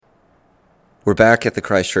We're back at the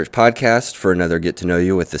Christ Church podcast for another Get to Know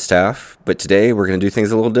You with the staff, but today we're going to do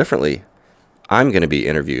things a little differently. I'm going to be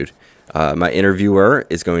interviewed. My interviewer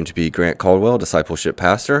is going to be Grant Caldwell, discipleship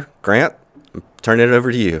pastor. Grant, I'm turning it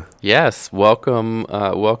over to you. Yes, welcome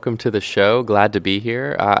to the show. Glad to be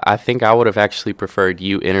here. I think I would have actually preferred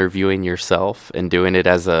you interviewing yourself and doing it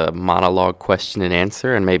as a monologue question and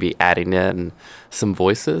answer and maybe adding in some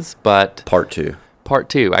voices, but... Part two.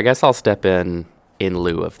 I guess I'll step in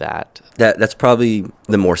lieu of that. That's probably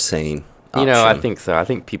the more sane option. I think so. I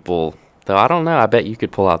think people, though, I don't know. I bet you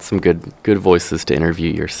could pull out some good voices to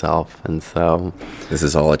interview yourself. And so... This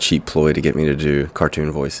is all a cheap ploy to get me to do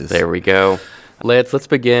cartoon voices. There we go. Let's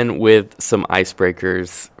begin with some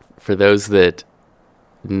icebreakers. For those that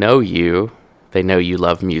know you, they know you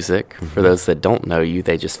love music. Mm-hmm. For those that don't know you,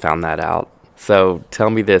 they just found that out. So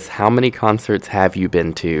tell me this, how many concerts have you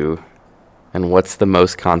been to, and what's the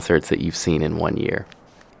most concerts that you've seen in 1 year?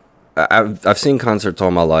 I've seen concerts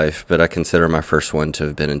all my life, but I consider my first one to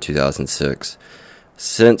have been in 2006.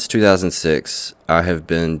 Since 2006, I have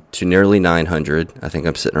been to nearly 900. I think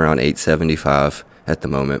I'm sitting around 875 at the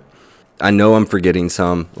moment. I know I'm forgetting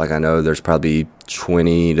some. I know there's probably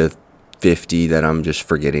 20 to 50 that I'm just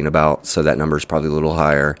forgetting about, so that number is probably a little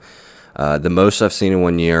higher. The most I've seen in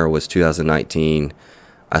 1 year was 2019.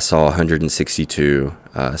 I saw 162,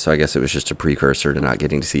 so I guess it was just a precursor to not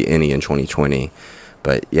getting to see any in 2020.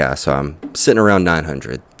 But yeah, so I'm sitting around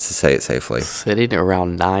 900, to say it safely. Sitting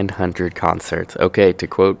around 900 concerts. Okay, to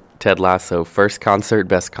quote Ted Lasso, first concert,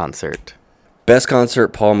 best concert. Best concert,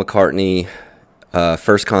 Paul McCartney.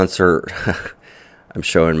 First concert, I'm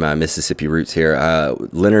showing my Mississippi roots here,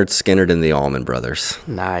 Leonard Skinner and the Allman Brothers.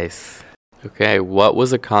 Nice. Okay, what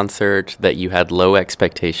was a concert that you had low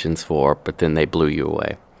expectations for, but then they blew you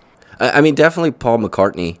away? I mean, definitely Paul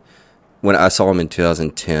McCartney. When I saw him in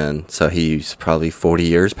 2010, so he's probably 40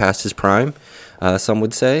 years past his prime, some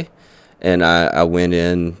would say. And I went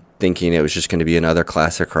in thinking it was just going to be another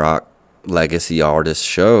classic rock legacy artist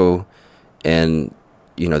show. And,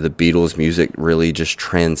 the Beatles music really just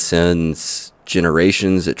transcends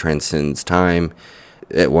generations. It transcends time.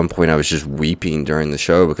 At one point, I was just weeping during the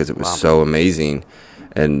show because it was so amazing.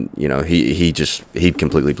 And, he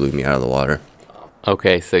completely blew me out of the water.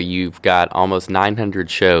 Okay, so you've got almost 900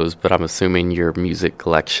 shows, but I'm assuming your music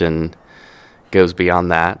collection goes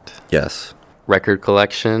beyond that. Yes. Record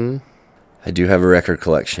collection? I do have a record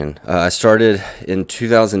collection. I started in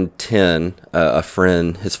 2010. A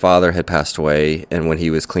friend, his father had passed away, and when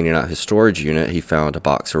he was cleaning out his storage unit, he found a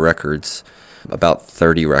box of records, about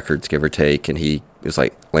 30 records, give or take, and he was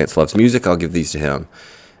like, Lance loves music, I'll give these to him.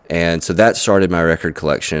 And so that started my record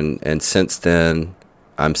collection, and since then...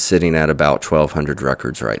 I'm sitting at about 1,200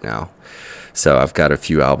 records right now. So I've got a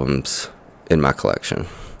few albums in my collection.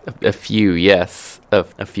 A few, yes.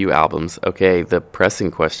 A few albums. Okay, the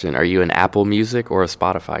pressing question. Are you an Apple Music or a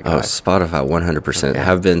Spotify guy? Oh, Spotify, 100%. Okay.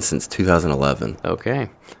 Have been since 2011. Okay.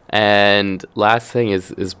 And last thing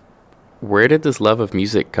is where did this love of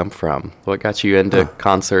music come from? What got you into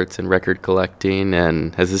concerts and record collecting?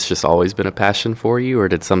 And has this just always been a passion for you, or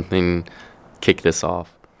did something kick this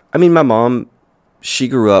off? I mean, my mom... She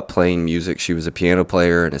grew up playing music. She was a piano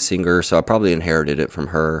player and a singer, so I probably inherited it from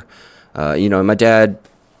her. My dad,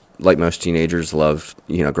 like most teenagers, loved,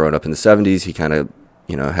 growing up in the 70s. He kind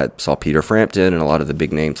of, saw Peter Frampton and a lot of the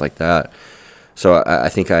big names like that. So I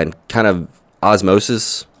think I kind of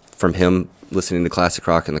osmosis from him listening to classic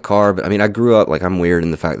rock in the car. But, I mean, I grew up, I'm weird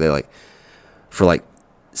in the fact that, for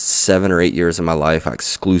 7 or 8 years of my life, I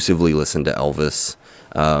exclusively listened to Elvis.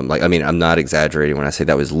 I'm not exaggerating when I say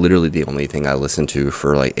that was literally the only thing I listened to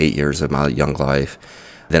for 8 years of my young life.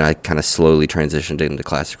 Then I kind of slowly transitioned into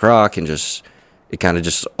classic rock and it kind of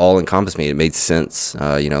just all encompassed me. It made sense,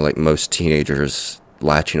 like most teenagers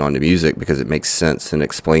latching onto music because it makes sense and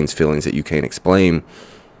explains feelings that you can't explain.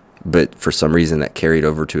 But for some reason that carried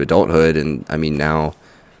over to adulthood. And I mean, now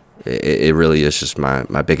it really is just my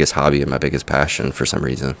biggest hobby and my biggest passion for some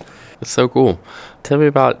reason. That's so cool. Tell me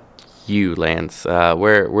about you, Lance.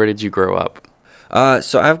 Where did you grow up?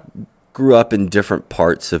 So I grew up in different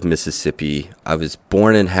parts of Mississippi. I was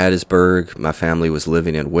born in Hattiesburg. My family was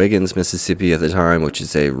living in Wiggins, Mississippi at the time, which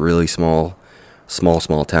is a really small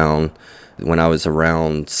town. When I was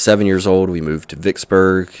around 7 years old, we moved to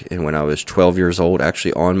Vicksburg. And when I was 12 years old,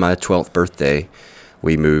 actually on my 12th birthday,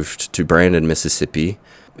 we moved to Brandon, Mississippi.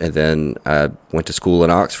 And then I went to school in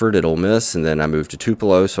Oxford at Ole Miss, and then I moved to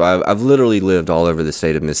Tupelo. So I've literally lived all over the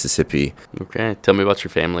state of Mississippi. Okay. Tell me about your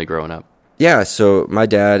family growing up. Yeah, so my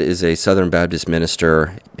dad is a Southern Baptist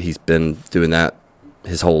minister. He's been doing that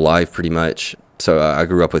his whole life pretty much. So I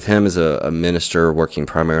grew up with him as a minister working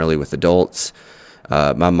primarily with adults.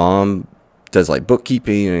 My mom does like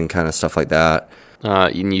bookkeeping and kind of stuff like that.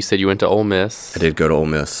 And you said you went to Ole Miss. I did go to Ole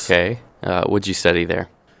Miss. Okay. What'd you study there?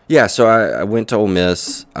 Yeah, so I went to Ole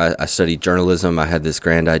Miss. I studied journalism. I had this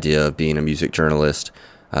grand idea of being a music journalist.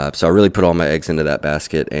 So I really put all my eggs into that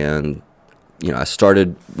basket. And, I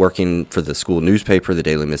started working for the school newspaper, the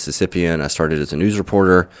Daily Mississippian. I started as a news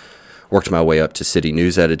reporter, worked my way up to city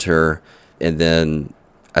news editor. And then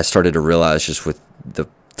I started to realize, just with the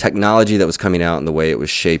technology that was coming out and the way it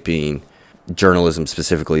was shaping journalism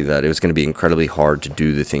specifically, that it was going to be incredibly hard to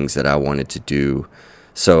do the things that I wanted to do.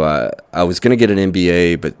 So I was going to get an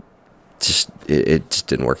MBA, but it just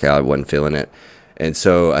didn't work out. I wasn't feeling it. And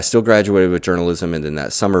so I still graduated with journalism, and then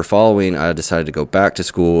that summer following, I decided to go back to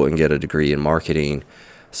school and get a degree in marketing.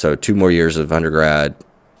 So 2 more years of undergrad,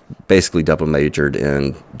 basically double majored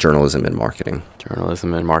in journalism and marketing.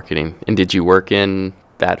 Journalism and marketing. And did you work in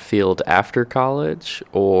that field after college,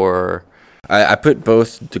 or? I put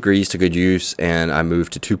both degrees to good use, and I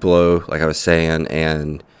moved to Tupelo, like I was saying,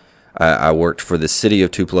 and I worked for the city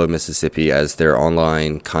of Tupelo, Mississippi as their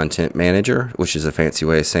online content manager, which is a fancy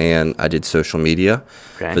way of saying I did social media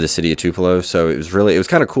for the city of Tupelo. So it was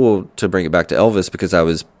kind of cool to bring it back to Elvis, because I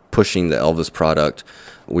was pushing the Elvis product.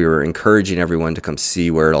 We were encouraging everyone to come see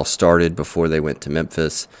where it all started before they went to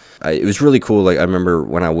Memphis. It was really cool. Like, I remember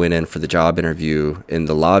when I went in for the job interview, in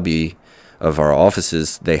the lobby of our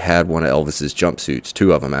offices, they had one of Elvis's jumpsuits,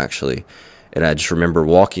 2 of them actually. And I just remember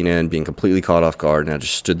walking in, being completely caught off guard, and I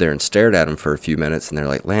just stood there and stared at him for a few minutes. And they're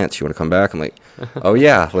like, "Lance, you want to come back?" I'm like, "Oh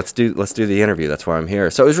yeah, let's do the interview. That's why I'm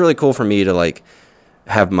here." So it was really cool for me to like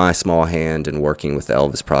have my small hand in working with the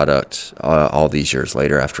Elvis product all these years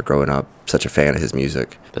later, after growing up such a fan of his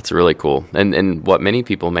music. That's really cool. And what many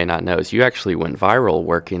people may not know is you actually went viral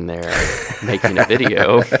working there, making a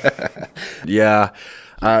video. Yeah.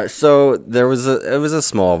 So it was a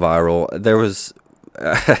small viral. There was.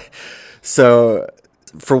 So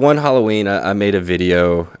for one Halloween, I made a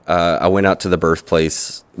video. I went out to the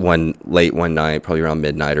birthplace late one night, probably around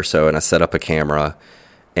midnight or so, and I set up a camera,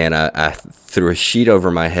 and I threw a sheet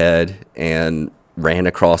over my head and ran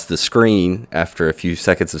across the screen after a few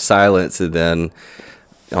seconds of silence. And then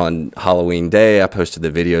on Halloween day, I posted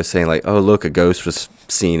the video saying like, "Oh, look, a ghost was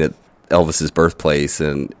seen at Elvis's birthplace,"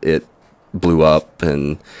 and it blew up,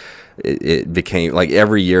 and it became like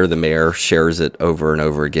every year the mayor shares it over and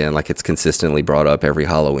over again. Like, it's consistently brought up every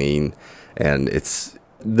Halloween, and it's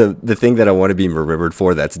the thing that I want to be remembered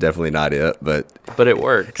for. That's definitely not it, but it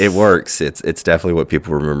works. It works. It's definitely what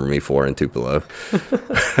people remember me for in Tupelo.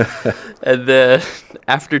 And then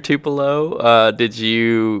after Tupelo, did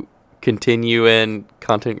you continue in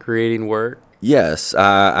content creating work? Yes,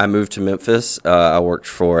 I moved to Memphis. I worked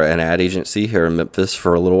for an ad agency here in Memphis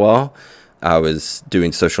for a little while. I was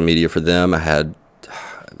doing social media for them. I had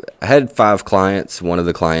 5 clients. One of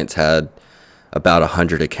the clients had about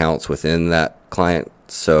 100 accounts within that client.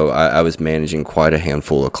 So I was managing quite a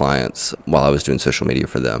handful of clients while I was doing social media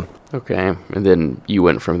for them. Okay. And then you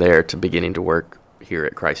went from there to beginning to work here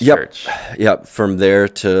at Christ Church. Yep. From there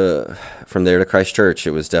to Christ Church,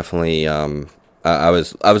 it was definitely, I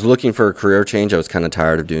was looking for a career change. I was kind of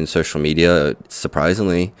tired of doing social media.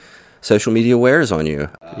 Surprisingly, social media wears on you.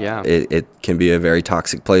 Yeah. It can be a very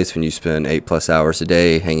toxic place when you spend 8+ hours a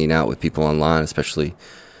day hanging out with people online, especially.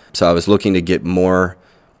 So I was looking to get more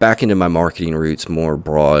back into my marketing roots, more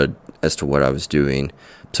broad as to what I was doing.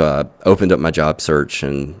 So I opened up my job search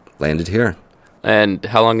and landed here. And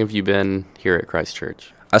how long have you been here at Christ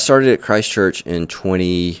Church? I started at Christ Church in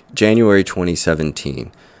January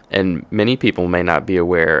 2017. And many people may not be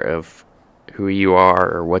aware of who you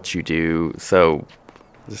are or what you do. So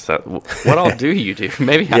what all do you do?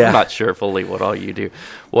 Maybe I'm not sure fully what all you do.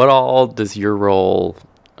 What all does your role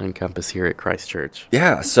encompass here at Christ Church?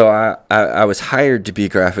 Yeah, so I was hired to be a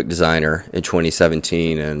graphic designer in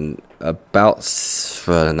 2017, and about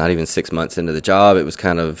not even 6 months into the job, it was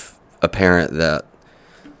kind of apparent that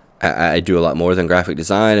I do a lot more than graphic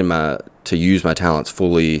design, and to use my talents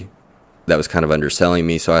fully, that was kind of underselling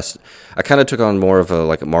me. So I kind of took on more of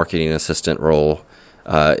a marketing assistant role,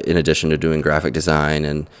 in addition to doing graphic design.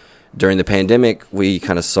 And during the pandemic, we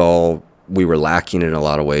kind of saw we were lacking in a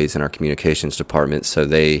lot of ways in our communications department. So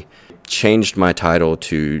they changed my title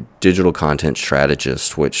to digital content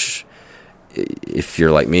strategist, which, if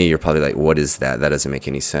you're like me, you're probably like, what is that? That doesn't make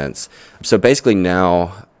any sense. So basically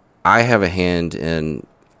now I have a hand in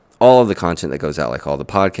all of the content that goes out, like all the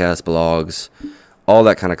podcasts, blogs, all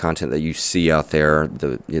that kind of content that you see out there,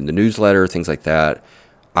 in the newsletter, things like that.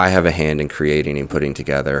 I have a hand in creating and putting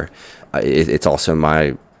together. It's also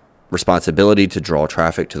my responsibility to draw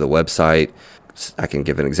traffic to the website. I can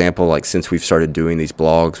give an example. Like, since we've started doing these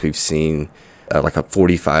blogs, we've seen like a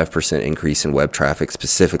 45% increase in web traffic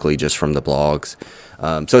specifically just from the blogs.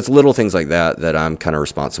 So it's little things like that that I'm kind of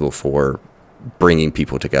responsible for bringing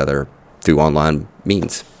people together through online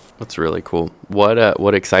means. That's really cool.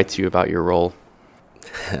 What excites you about your role?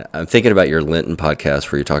 I'm thinking about your Lenten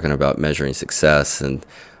podcast where you're talking about measuring success, and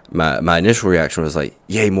my initial reaction was like,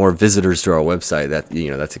 yay, more visitors to our website.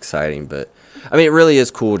 That's exciting. But I mean, it really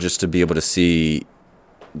is cool just to be able to see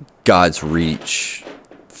God's reach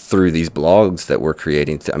through these blogs that we're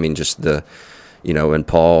creating. I mean, just when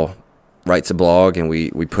Paul writes a blog and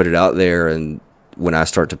we put it out there, and when I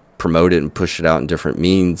start to promote it and push it out in different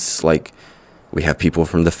means, like we have people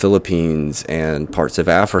from the Philippines and parts of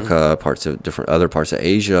Africa, parts of other parts of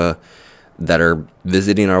Asia that are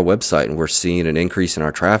visiting our website, and we're seeing an increase in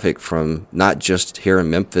our traffic from not just here in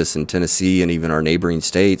Memphis and Tennessee and even our neighboring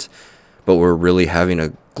states, but we're really having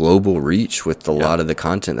a global reach with a lot of the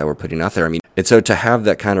content that we're putting out there. I mean, and so to have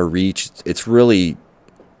that kind of reach, it's really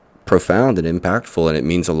profound and impactful, and it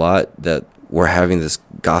means a lot that we're having this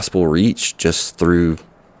gospel reach just through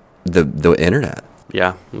the internet.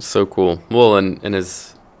 Yeah, it's so cool. Well, and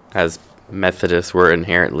as Methodists, we're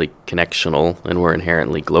inherently connectional and we're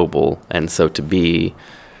inherently global, and so to be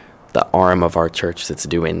the arm of our church that's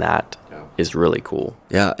doing that is really cool.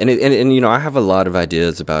 Yeah, and I have a lot of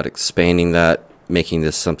ideas about expanding that, making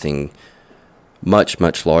this something much,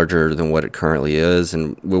 much larger than what it currently is,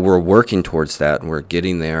 and we're working towards that, and we're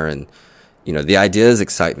getting there. And the ideas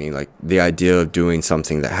excite me, like the idea of doing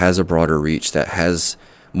something that has a broader reach, that has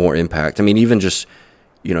more impact. I mean, even just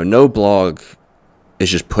no blog is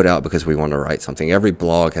just put out because we want to write something. Every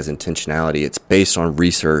blog has intentionality. It's based on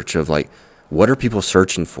research of like, what are people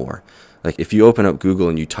searching for? Like if you open up Google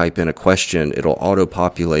and you type in a question, it'll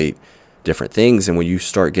auto-populate different things. And when you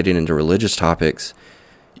start getting into religious topics,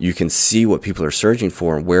 you can see what people are searching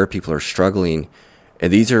for and where people are struggling.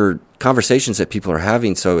 And these are conversations that people are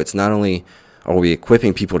having. So it's not only are we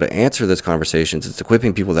equipping people to answer those conversations, it's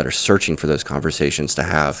equipping people that are searching for those conversations to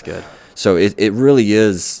have. That's good. So it really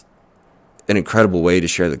is an incredible way to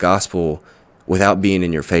share the gospel without being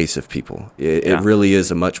in your face of people. It really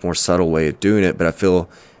is a much more subtle way of doing it, but I feel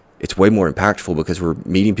it's way more impactful because we're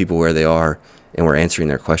meeting people where they are and we're answering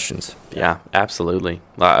their questions. Yeah, absolutely.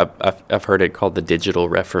 I've heard it called the digital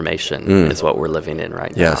reformation is what we're living in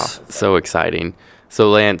right now. Yes. So exciting. So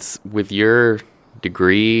Lance, with your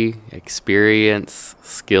degree, experience,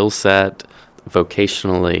 skill set,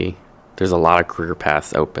 vocationally, there's a lot of career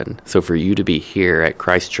paths open. So for you to be here at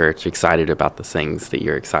Christ Church, excited about the things that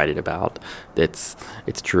you're excited about, it's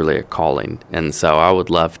truly a calling. And so I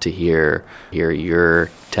would love to hear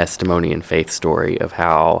your testimony and faith story of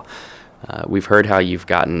how we've heard how you've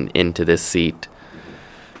gotten into this seat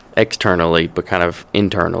externally, but kind of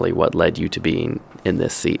internally, what led you to being in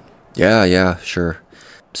this seat? Yeah, sure.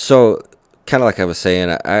 So kind of like I was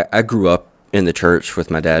saying, I grew up in the church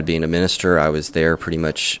with my dad being a minister. I was there pretty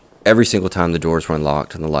much every single time the doors were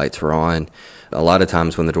unlocked and the lights were on. A lot of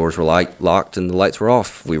times when the doors were locked and the lights were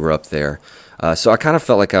off, we were up there. So I kind of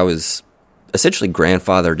felt like I was essentially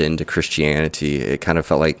grandfathered into Christianity. It kind of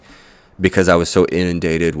felt like because I was so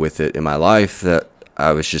inundated with it in my life that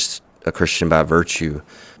I was just a Christian by virtue.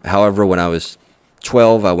 However, when I was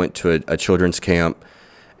 12, I went to a children's camp,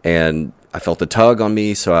 and I felt a tug on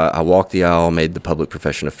me, so I walked the aisle, made the public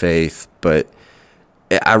profession of faith, but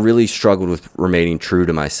I really struggled with remaining true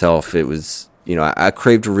to myself. It was, I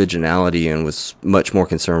craved originality and was much more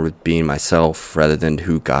concerned with being myself rather than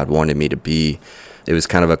who God wanted me to be. It was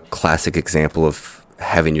kind of a classic example of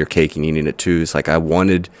having your cake and eating it too. It's like I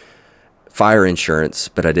wanted fire insurance,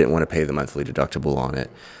 but I didn't want to pay the monthly deductible on it.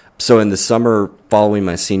 So in the summer following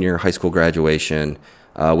my senior high school graduation,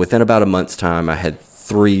 within about a month's time, I had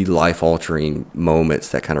 3 life-altering moments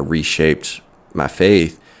that kind of reshaped my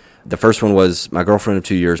faith. The first one was my girlfriend of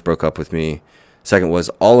 2 years broke up with me. Second was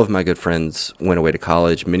all of my good friends went away to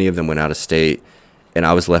college. Many of them went out of state, and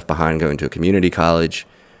I was left behind going to a community college.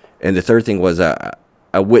 And the third thing was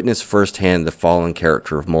I witnessed firsthand the fallen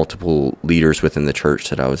character of multiple leaders within the church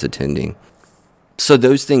that I was attending. So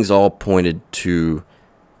those things all pointed to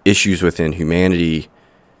issues within humanity,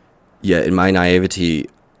 yet in my naivety,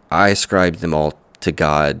 I ascribed them all to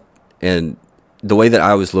God. And the way that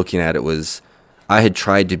I was looking at it was I had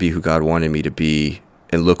tried to be who God wanted me to be,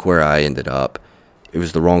 and look where I ended up. It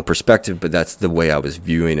was the wrong perspective, but that's the way I was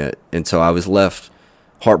viewing it. And so I was left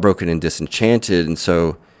heartbroken and disenchanted. And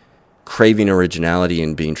so craving originality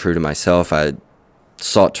and being true to myself, I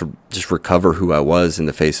sought to just recover who I was in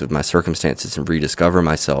the face of my circumstances and rediscover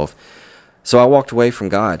myself. So I walked away from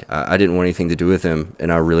God. I didn't want anything to do with him,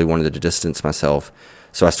 and I really wanted to distance myself.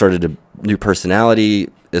 So I started a new personality,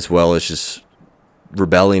 as well as just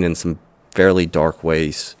rebelling in some fairly dark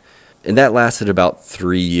ways. And that lasted about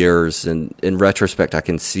 3 years. And in retrospect, I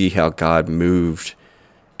can see how God moved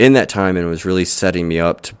in that time and was really setting me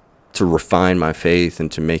up to refine my faith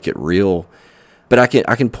and to make it real. But I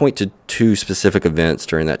can point to 2 specific events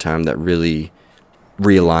during that time that really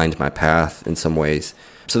realigned my path in some ways.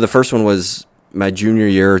 So the first one was my junior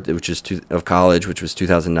year, of college, which was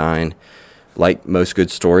 2009. Like most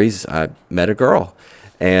good stories, I met a girl,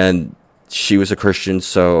 and she was a Christian,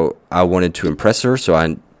 so I wanted to impress her. So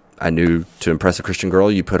I knew to impress a Christian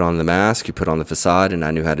girl, you put on the mask, you put on the facade, and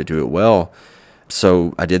I knew how to do it well.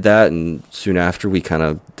 So I did that, and soon after, we kind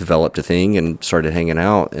of developed a thing and started hanging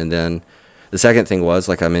out. And then the second thing was,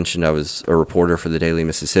 like I mentioned, I was a reporter for the Daily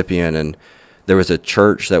Mississippian, and there was a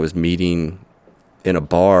church that was meeting in a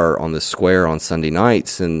bar on the square on Sunday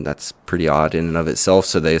nights, and that's pretty odd in and of itself.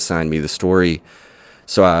 So they assigned me the story.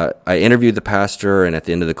 So I interviewed the pastor, and at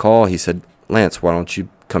the end of the call, he said, "Lance, why don't you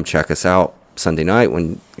come check us out Sunday night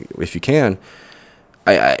if you can?"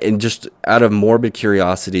 And just out of morbid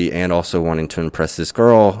curiosity and also wanting to impress this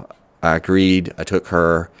girl, I agreed. I took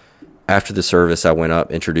her. After the service, I went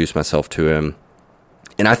up, introduced myself to him,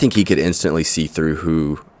 and I think he could instantly see through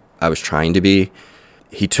who I was trying to be.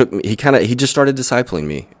 He just started discipling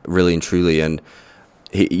me, really and truly. And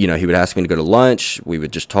he would ask me to go to lunch. We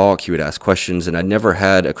would just talk. He would ask questions, and I never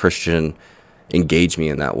had a Christian engage me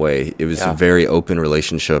in that way. It was a very open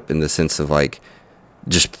relationship in the sense of like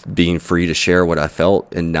just being free to share what I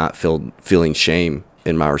felt and not feeling shame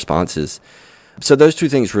in my responses. So those 2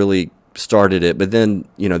 things really started it. But then,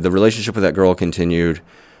 the relationship with that girl continued,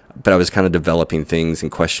 but I was kind of developing things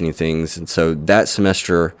and questioning things. And so that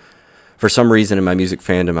semester, for some reason in my music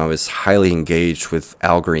fandom, I was highly engaged with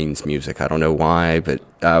Al Green's music. I don't know why, but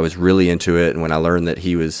I was really into it. And when I learned that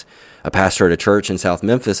he was a pastor at a church in South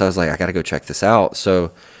Memphis, I was like, I got to go check this out.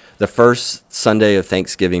 So the first Sunday of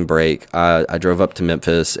Thanksgiving break, I drove up to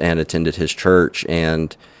Memphis and attended his church.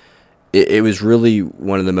 And it was really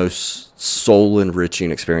one of the most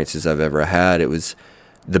soul-enriching experiences I've ever had.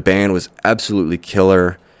 The band was absolutely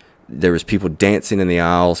killer. There was people dancing in the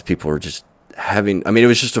aisles. People were just it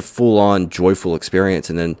was just a full-on joyful experience.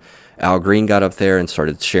 And then Al Green got up there and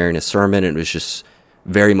started sharing a sermon, and it was just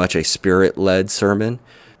very much a spirit-led sermon.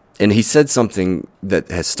 And he said something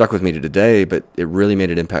that has stuck with me to today, but it really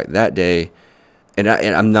made an impact that day. And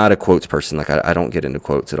I'm not a quotes person. Like, I don't get into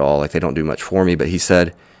quotes at all. Like, they don't do much for me. But he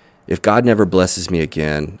said, "If God never blesses me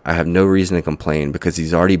again, I have no reason to complain because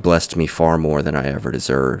he's already blessed me far more than I ever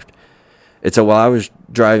deserved." And so while I was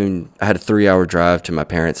driving, I had a 3-hour drive to my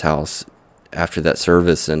parents' house after that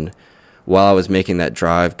service. And while I was making that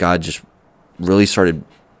drive, God just really started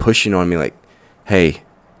pushing on me like, "Hey,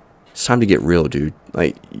 it's time to get real, dude.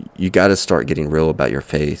 Like, you got to start getting real about your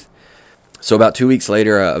faith." So about 2 weeks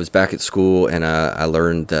later, I was back at school, and I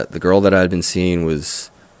learned that the girl that I had been seeing was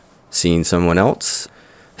seeing someone else.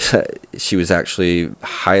 She was actually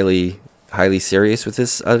highly, highly serious with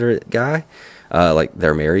this other guy. Like,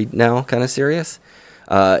 they're married now, kind of serious.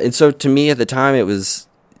 And so to me at the time, it was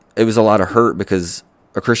a lot of hurt because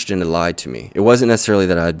a Christian had lied to me. It wasn't necessarily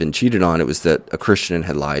that I had been cheated on. It was that a Christian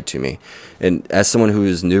had lied to me. And as someone who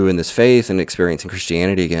is new in this faith and experiencing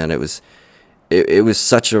Christianity again, it was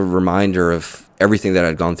such a reminder of everything that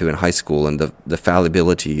I'd gone through in high school and the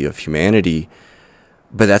fallibility of humanity.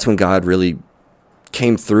 But that's when God really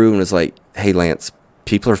came through and was like, "Hey, Lance,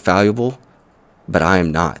 people are fallible, but I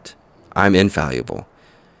am not. I'm infallible."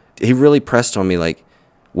 He really pressed on me like,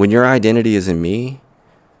 when your identity is in me,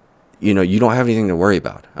 you don't have anything to worry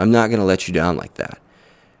about. I'm not going to let you down like that.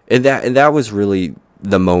 And that was really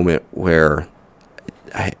the moment where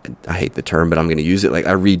I hate the term, but I'm going to use it. Like,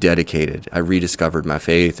 I rediscovered my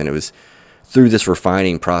faith. And it was through this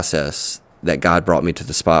refining process that God brought me to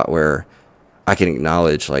the spot where I can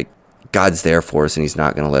acknowledge, like, God's there for us and he's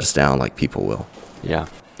not going to let us down like people will. Yeah,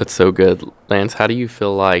 that's so good. Lance, how do you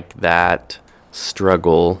feel like that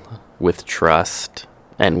struggle with trust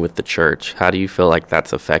and with the church, how do you feel like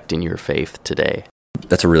that's affecting your faith today?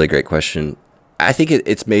 That's a really great question. I think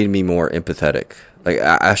it's made me more empathetic. Like,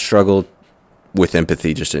 I struggled with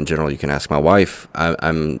empathy just in general. You can ask my wife.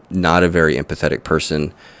 I'm not a very empathetic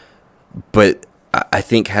person. But I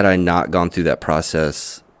think had I not gone through that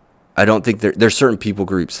process, I don't think there's certain people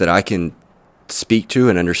groups that I can speak to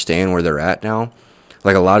and understand where they're at now.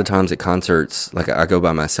 Like, a lot of times at concerts, like, I go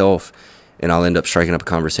by myself and I'll end up striking up a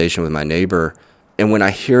conversation with my neighbor. And when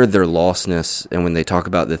I hear their lostness and when they talk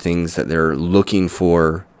about the things that they're looking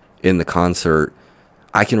for in the concert,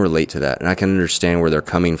 I can relate to that and I can understand where they're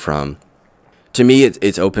coming from. To me,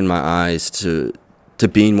 it's opened my eyes to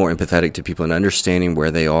being more empathetic to people and understanding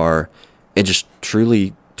where they are and just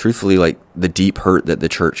truly truthfully, like, the deep hurt that the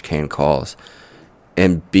church can cause.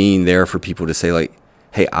 And being there for people to say, like,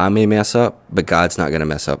 hey, I may mess up, but God's not going to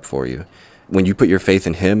mess up for you. When you put your faith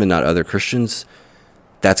in him and not other Christians,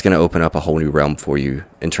 that's going to open up a whole new realm for you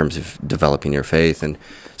in terms of developing your faith. And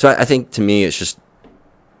so I think, to me, it's just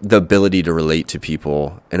the ability to relate to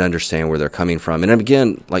people and understand where they're coming from. And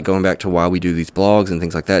again, like, going back to why we do these blogs and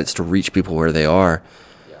things like that, it's to reach people where they are.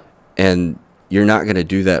 Yeah. And you're not going to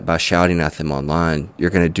do that by shouting at them online. You're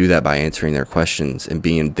going to do that by answering their questions and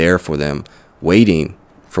being there for them, waiting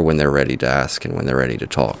for when they're ready to ask and when they're ready to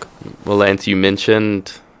talk. Well, Lance, you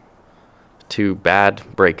mentioned 2 bad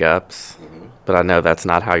breakups, but I know that's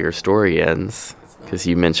not how your story ends, because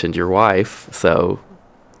you mentioned your wife. So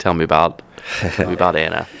tell me about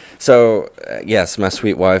Anna. So, yes, my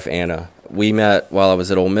sweet wife, Anna. We met while I was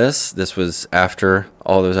at Ole Miss. This was after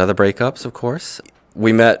all those other breakups, of course.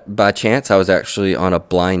 We met by chance. I was actually on a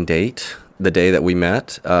blind date the day that we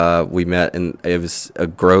met. And it was a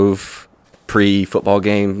Grove pre-football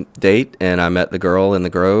game date, and I met the girl in the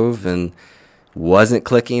Grove and wasn't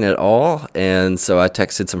clicking at all. And so I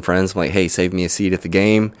texted some friends. I'm like, hey, save me a seat at the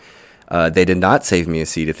game. They did not save me a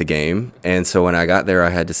seat at the game. And so when I got there, I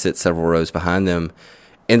had to sit several rows behind them.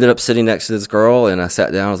 Ended up sitting next to this girl, and I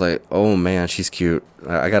sat down. I was like, oh, man, she's cute.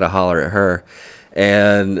 I got to holler at her.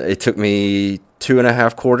 And it took me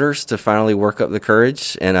 2.5 quarters to finally work up the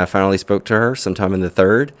courage, and I finally spoke to her sometime in the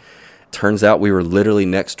third. Turns out we were literally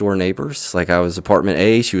next door neighbors. Like, I was apartment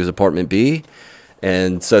A, she was apartment B.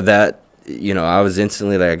 And so that, I was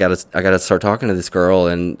instantly like, I gotta start talking to this girl.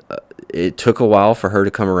 And it took a while for her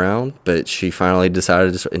to come around, but she finally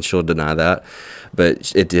decided to, and she'll deny that,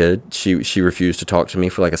 but it did. She refused to talk to me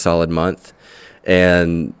for like a solid month.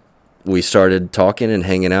 And we started talking and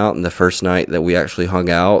hanging out. And the first night that we actually hung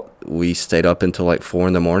out, we stayed up until like 4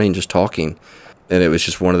 a.m. just talking. And it was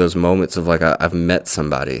just one of those moments of like, I've met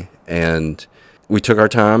somebody. And we took our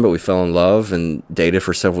time, but we fell in love and dated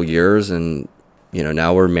for several years. And,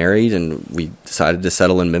 now we're married, and we decided to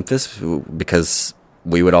settle in Memphis because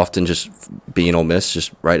we would often just be in Ole Miss,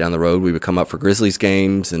 just right down the road. We would come up for Grizzlies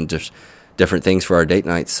games and just different things for our date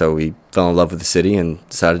nights. So we fell in love with the city and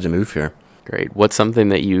decided to move here. Great. What's something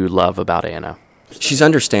that you love about Anna? She's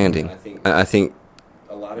understanding. I think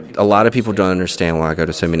a lot of people don't understand why I go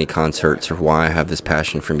to so many concerts or why I have this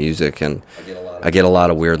passion for music. And I get a lot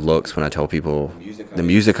of weird looks when I tell people the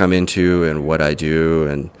music I'm into and what I do.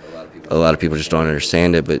 And a lot of people just don't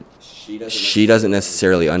understand it. But she doesn't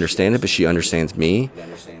necessarily understand it, but she understands me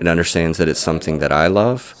and understands that it's something that I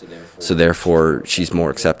love. So therefore, she's more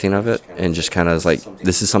accepting of it and just kind of is like,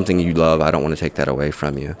 this is something you love. I don't want to take that away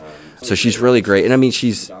from you. So she's really great. And I mean,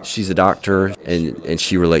 she's a doctor, and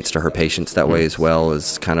she relates to her patients that way as well,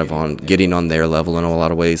 as kind of on getting on their level in a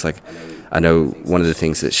lot of ways. Like, I know one of the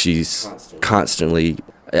things that she's constantly,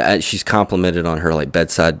 she's complimented on her like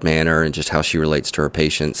bedside manner and just how she relates to her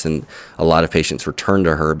patients. And a lot of patients return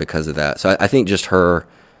to her because of that. So I think just her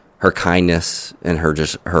kindness and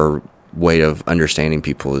her way of understanding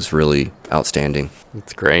people is really outstanding.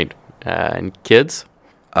 That's great. And kids?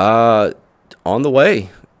 On the way.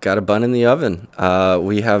 Got a bun in the oven.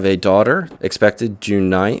 We have a daughter expected June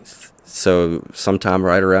 9th. So sometime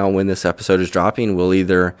right around when this episode is dropping, we'll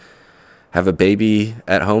either have a baby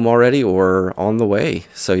at home already or on the way.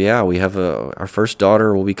 So yeah, we have our first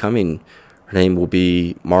daughter will be coming. Her name will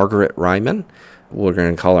be Margaret Ryman. We're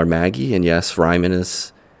going to call her Maggie. And yes, Ryman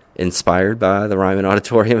is inspired by the Ryman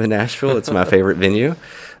Auditorium in Nashville. It's my favorite venue.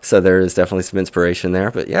 So there is definitely some inspiration there.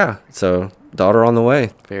 But yeah, so daughter on the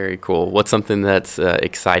way. Very cool. What's something that's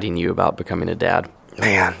exciting you about becoming a dad?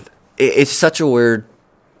 Man, it's such a weird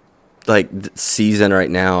season right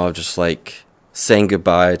now of just like saying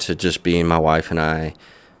goodbye to just being my wife and I,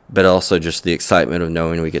 but also just the excitement of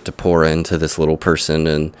knowing we get to pour into this little person.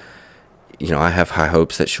 And I have high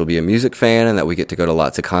hopes that she'll be a music fan and that we get to go to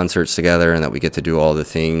lots of concerts together and that we get to do all the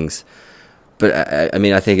things. But I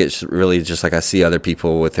mean, I think it's really just like I see other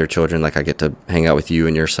people with their children, like I get to hang out with you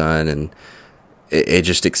and your son, and it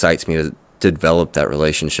just excites me to develop that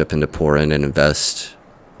relationship and to pour in and invest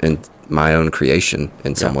in my own creation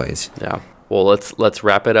in some ways. Yeah. Well, let's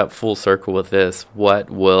wrap it up full circle with this. What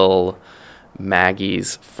will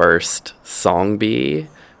Maggie's first song be?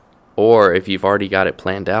 Or if you've already got it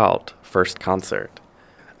planned out, first concert?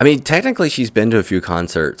 I mean, technically she's been to a few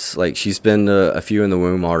concerts. Like, she's been to a few in the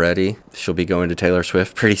womb already. She'll be going to Taylor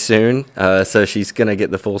Swift pretty soon. So she's going to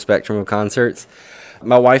get the full spectrum of concerts.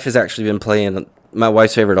 My wife has actually been playing, my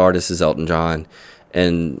wife's favorite artist is Elton John.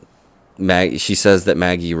 And she says that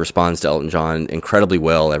Maggie responds to Elton John incredibly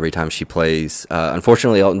well every time she plays.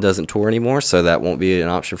 Unfortunately, Elton doesn't tour anymore, so that won't be an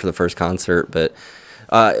option for the first concert. But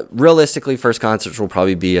Realistically, first concerts will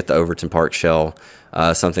probably be at the Overton Park Shell,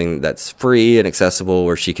 something that's free and accessible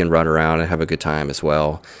where she can run around and have a good time as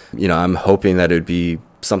well. I'm hoping that it would be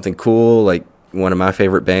something cool, like one of my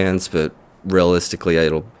favorite bands, but realistically,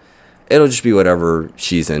 it'll just be whatever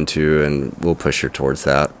she's into, and we'll push her towards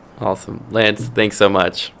that. Awesome. Lance, thanks so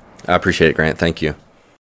much. I appreciate it, Grant. Thank you.